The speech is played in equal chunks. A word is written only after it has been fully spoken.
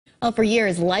Well, for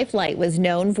years, LifeLight was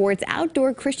known for its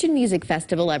outdoor Christian music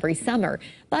festival every summer.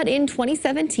 But in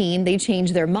 2017, they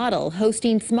changed their model,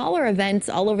 hosting smaller events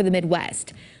all over the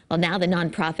Midwest. Well, now the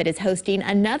nonprofit is hosting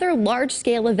another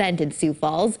large-scale event in Sioux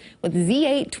Falls with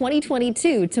Z8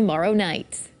 2022 tomorrow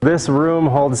night. This room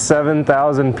holds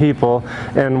 7,000 people,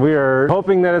 and we are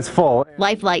hoping that it's full.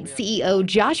 LifeLight CEO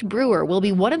Josh Brewer will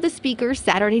be one of the speakers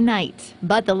Saturday night.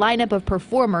 But the lineup of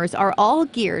performers are all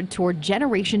geared toward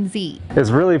Generation Z.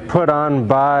 It's really put on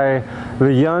by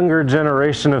the younger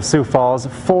generation of Sioux Falls,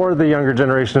 for the younger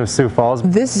generation of Sioux Falls.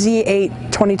 This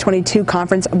Z8 2022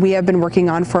 conference we have been working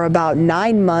on for about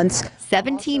 9 months.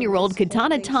 17-year-old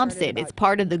Katana Thompson is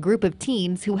part of the group of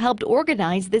teens who helped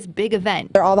organize this big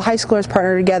event. All the high schoolers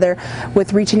partner together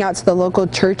with reaching out to the local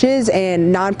churches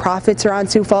and nonprofits around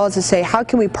Sioux Falls to say, how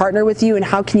can we partner with you and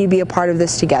how can you be a part of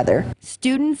this together?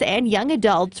 Students and young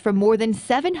adults from more than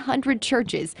 700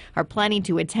 churches are planning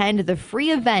to attend the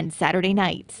free event Saturday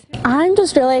night. I'm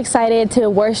just really excited to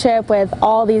worship with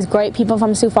all these great people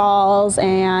from Sioux Falls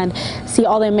and see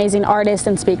all the amazing artists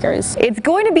and speakers. It's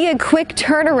going to be a quick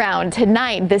turnaround.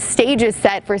 Tonight, the stage is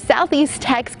set for Southeast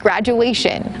Tech's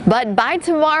graduation. But by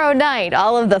tomorrow night,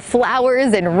 all of the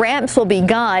flowers and ramps will be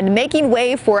gone, making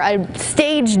way for a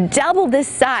stage double this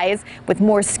size with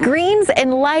more screens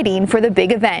and lighting for the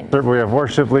big event. We have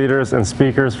worship leaders and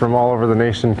speakers from all over the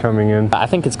nation coming in. I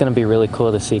think it's going to be really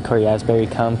cool to see Corey Asbury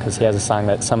come because he has a song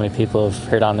that so many people have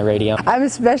heard on the radio. I'm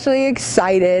especially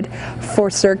excited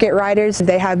for circuit riders.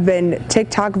 They have been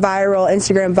TikTok viral,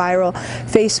 Instagram viral,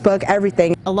 Facebook,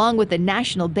 everything. Along with the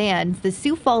national bands, the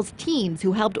Sioux Falls teens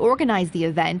who helped organize the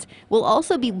event will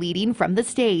also be leading from the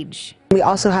stage. We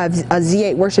also have a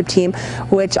Z8 worship team,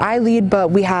 which I lead,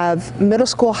 but we have middle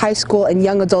school, high school, and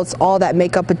young adults, all that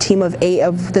make up a team of 8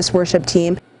 of this worship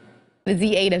team. The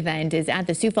Z8 event is at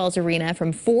the Sioux Falls Arena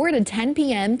from 4 to 10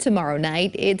 p.m. tomorrow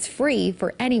night. It's free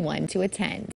for anyone to attend.